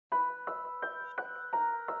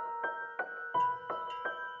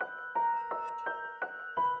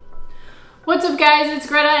What's up guys, it's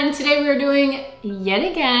Greta and today we are doing yet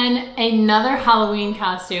again another Halloween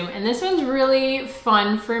costume, and this one's really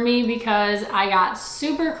fun for me because I got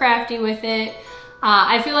super crafty with it.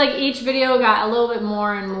 I feel like each video got a little bit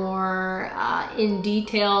more and more in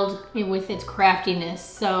detailed with its craftiness.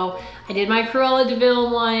 So I did my Cruella de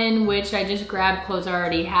Vil one, which I just grabbed clothes I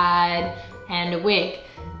already had and a wig.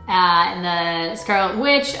 And the Scarlet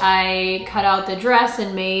Witch, I cut out the dress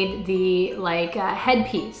and made the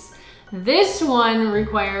headpiece. This one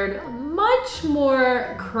required much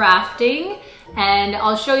more crafting, and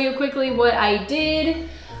I'll show you quickly what I did, and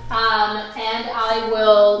I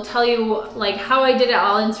will tell you how I did it.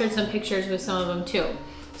 I'll insert some pictures with some of them too.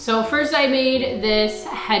 So first I made this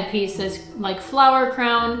headpiece, this flower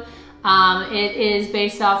crown. It is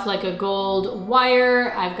based off a gold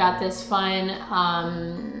wire. I've got this fun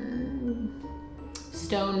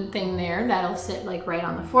stone thing there that'll sit right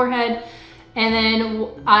on the forehead. And then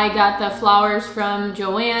I got the flowers from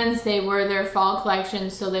Joann's. They were their fall collection,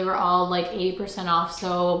 so they were all 80% off,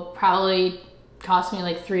 so probably cost me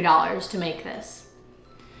 $3 to make this.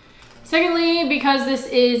 Secondly, because this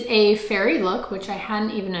is a fairy look, which I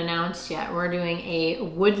hadn't even announced yet, we're doing a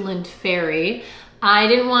woodland fairy. I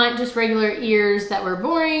didn't want just regular ears that were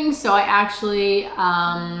boring, so I actually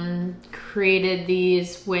created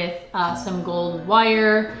these with some gold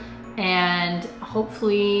wire, and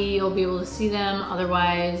hopefully you'll be able to see them.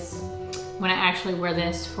 Otherwise, when I actually wear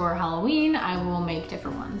this for Halloween, I will make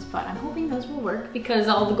different ones, but I'm hoping those will work because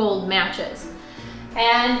all the gold matches.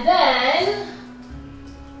 And then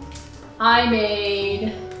I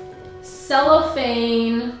made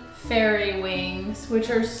cellophane fairy wings, which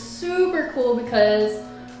are super cool because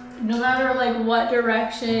no matter what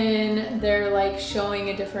direction, they're showing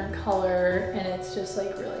a different color, and it's just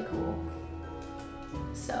really cool.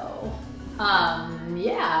 So,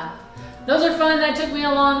 yeah, those are fun. That took me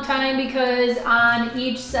a long time because on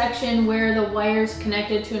each section where the wire's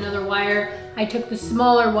connected to another wire, I took the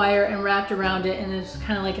smaller wire and wrapped around it, and it was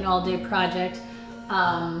kind of an all-day project,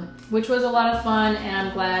 which was a lot of fun, and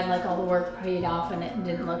I'm glad all the work paid off and it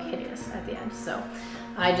didn't look hideous at the end. So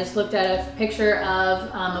I just looked at a picture of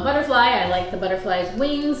a butterfly. I like the butterfly's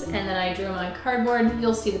wings, and then I drew them on cardboard.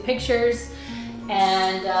 You'll see the pictures,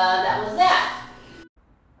 and that was that.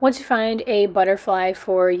 Once you find a butterfly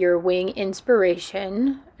for your wing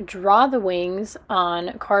inspiration, draw the wings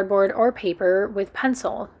on cardboard or paper with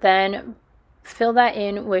pencil. Then fill that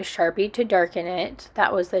in with Sharpie to darken it.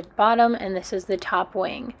 That was the bottom, and this is the top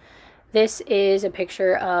wing. This is a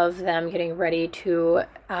picture of them getting ready to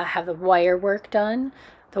have the wire work done.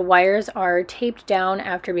 The wires are taped down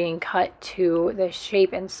after being cut to the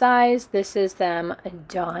shape and size. This is them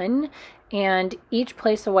done. And each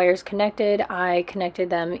place the wires connected, I connected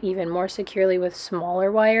them even more securely with smaller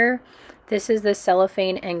wire. This is the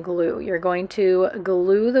cellophane and glue. You're going to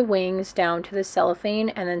glue the wings down to the cellophane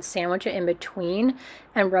and then sandwich it in between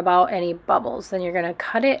and rub out any bubbles. Then you're going to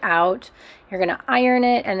cut it out, you're going to iron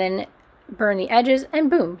it, and then burn the edges, and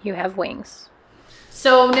boom, you have wings.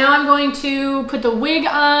 So now I'm going to put the wig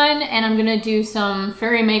on, and I'm going to do some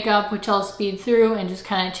fairy makeup, which I'll speed through and just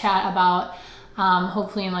kind of chat about.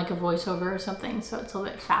 Hopefully in a voiceover or something, so it's a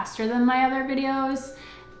little bit faster than my other videos,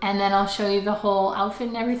 and then I'll show you the whole outfit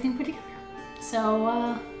and everything put together.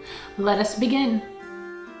 So let us begin.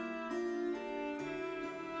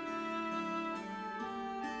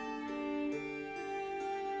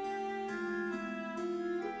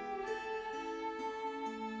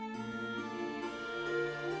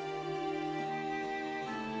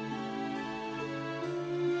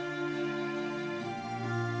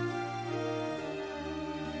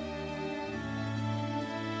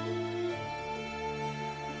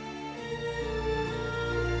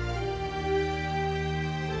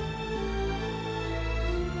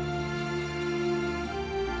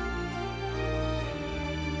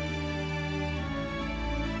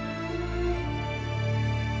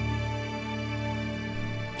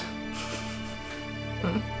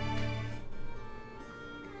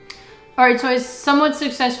 Alright, so I somewhat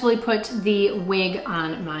successfully put the wig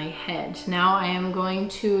on my head. Now I am going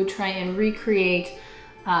to try and recreate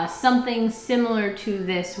something similar to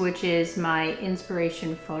this, which is my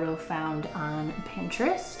inspiration photo found on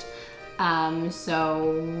Pinterest.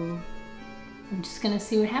 So I'm just gonna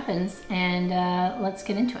see what happens, and let's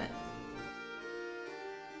get into it.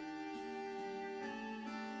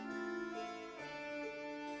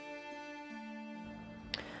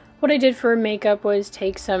 What I did for makeup was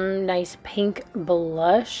take some nice pink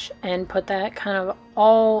blush and put that kind of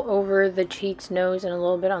all over the cheeks, nose, and a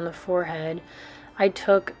little bit on the forehead. I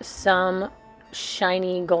took some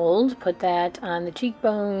shiny gold, put that on the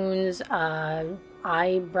cheekbones,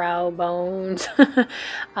 eyebrow bones.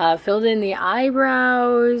 Filled in the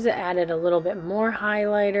eyebrows, added a little bit more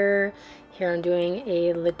highlighter. Here I'm doing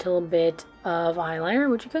a little bit of eyeliner,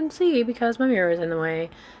 which you couldn't see because my mirror was in the way.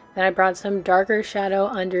 Then I brought some darker shadow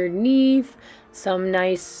underneath, some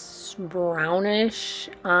nice brownish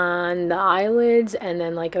on the eyelids, and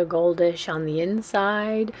then like a goldish on the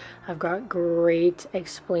inside. I've got great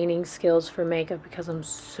explaining skills for makeup because I'm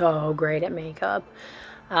so great at makeup.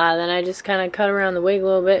 Then I just kind of cut around the wig a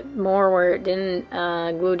little bit more where it didn't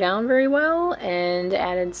glue down very well, and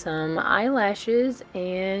added some eyelashes,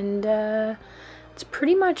 and it's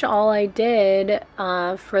pretty much all I did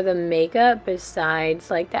for the makeup besides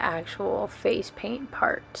like the actual face paint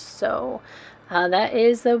part. So that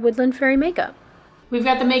is the Woodland Fairy makeup. We've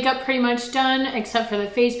got the makeup pretty much done except for the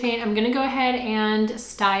face paint. I'm gonna go ahead and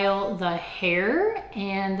style the hair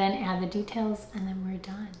and then add the details, and then we're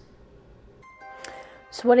done.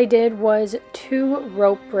 So what I did was 2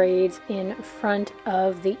 rope braids in front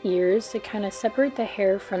of the ears to kind of separate the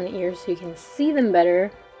hair from the ears so you can see them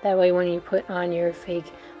better. That way when you put on your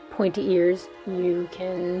fake pointy ears, you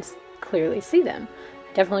can clearly see them.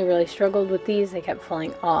 I definitely really struggled with these. They kept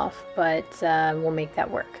falling off, but we'll make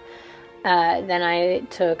that work. Then I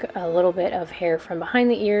took a little bit of hair from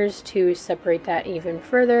behind the ears to separate that even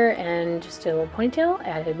further, and just did a little ponytail,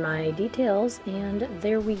 added my details, and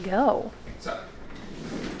there we go. So,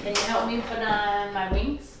 can you help me put on my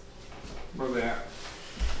wings? where are they at?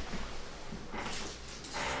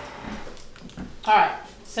 Alright,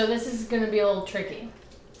 so this is going to be a little tricky.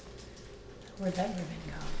 Where'd that ribbon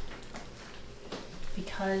go?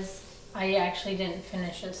 Because I actually didn't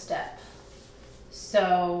finish a step.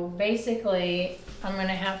 So basically, I'm going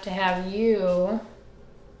to have you...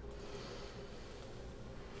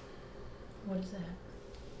 What is that?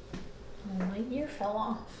 Oh, my ear fell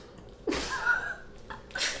off.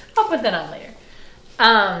 I'll put that on later.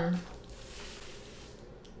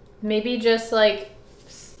 Maybe just like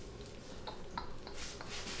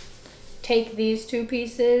take these 2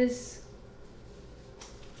 pieces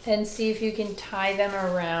and see if you can tie them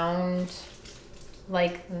around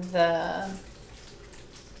like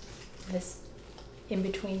this in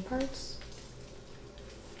between parts.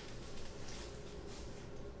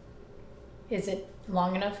 Is it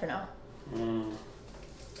long enough or no?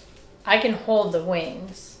 I can hold the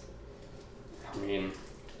wings. I mean,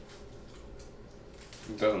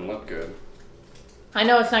 it doesn't look good. I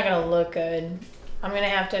know it's not gonna look good. I'm gonna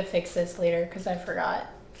have to fix this later because I forgot.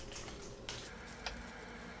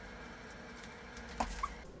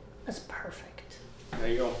 That's perfect. There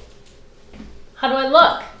you go. How do I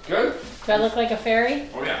look? Good. Do I look like a fairy?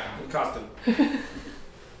 Oh yeah, good costume.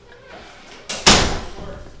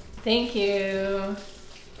 Thank you.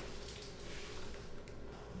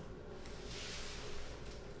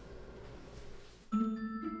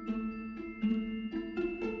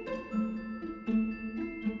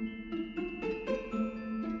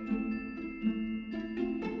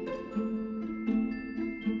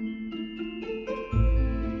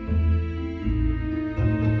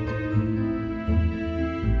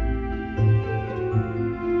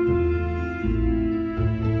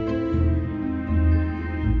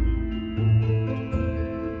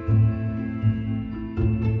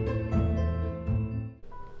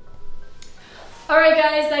 Alright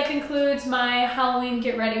guys, that concludes my Halloween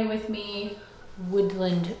Get Ready With Me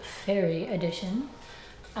Woodland Fairy edition.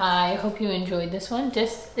 I hope you enjoyed this one.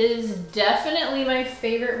 This is definitely my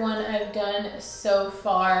favorite one I've done so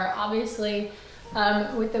far. Obviously,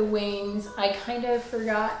 with the wings, I kind of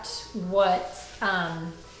forgot what,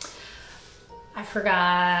 I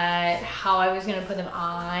forgot how I was gonna put them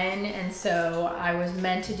on, and so I was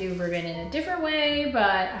meant to do ribbon in a different way, but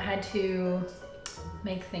I had to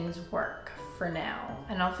make things work for now,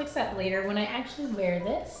 and I'll fix that later when I actually wear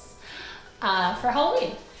this for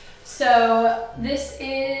Halloween. So this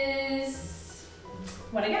is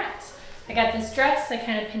what I got. I got this dress. I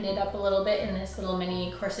kind of pinned it up a little bit in this little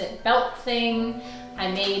mini corset belt thing.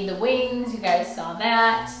 I made the wings, you guys saw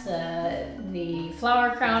that. The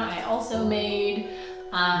flower crown I also made.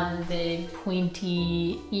 The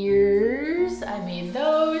pointy ears, I made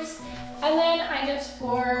those. And then I just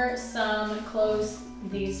wore some clothes.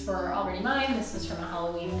 These were already mine. This is from a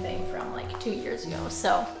Halloween thing from like 2 years ago.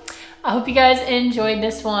 So I hope you guys enjoyed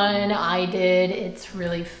this one. I did. It's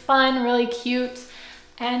really fun, really cute.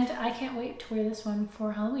 And I can't wait to wear this one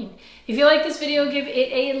for Halloween. If you like this video, give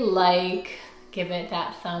it a like. Give it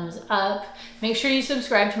that thumbs up. Make sure you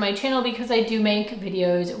subscribe to my channel because I do make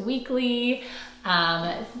videos weekly.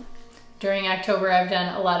 During October, I've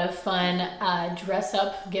done a lot of fun dress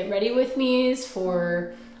up, get ready with me's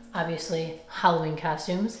for obviously Halloween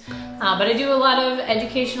costumes. But I do a lot of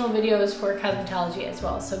educational videos for cosmetology as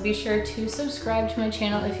well. So be sure to subscribe to my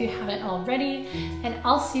channel if you haven't already, and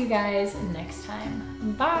I'll see you guys next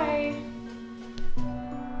time. Bye.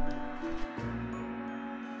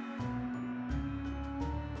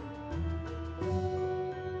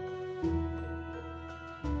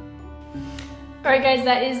 Alright guys,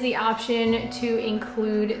 that is the option to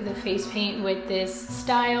include the face paint with this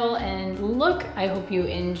style and look. I hope you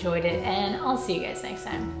enjoyed it, and I'll see you guys next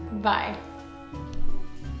time. Bye.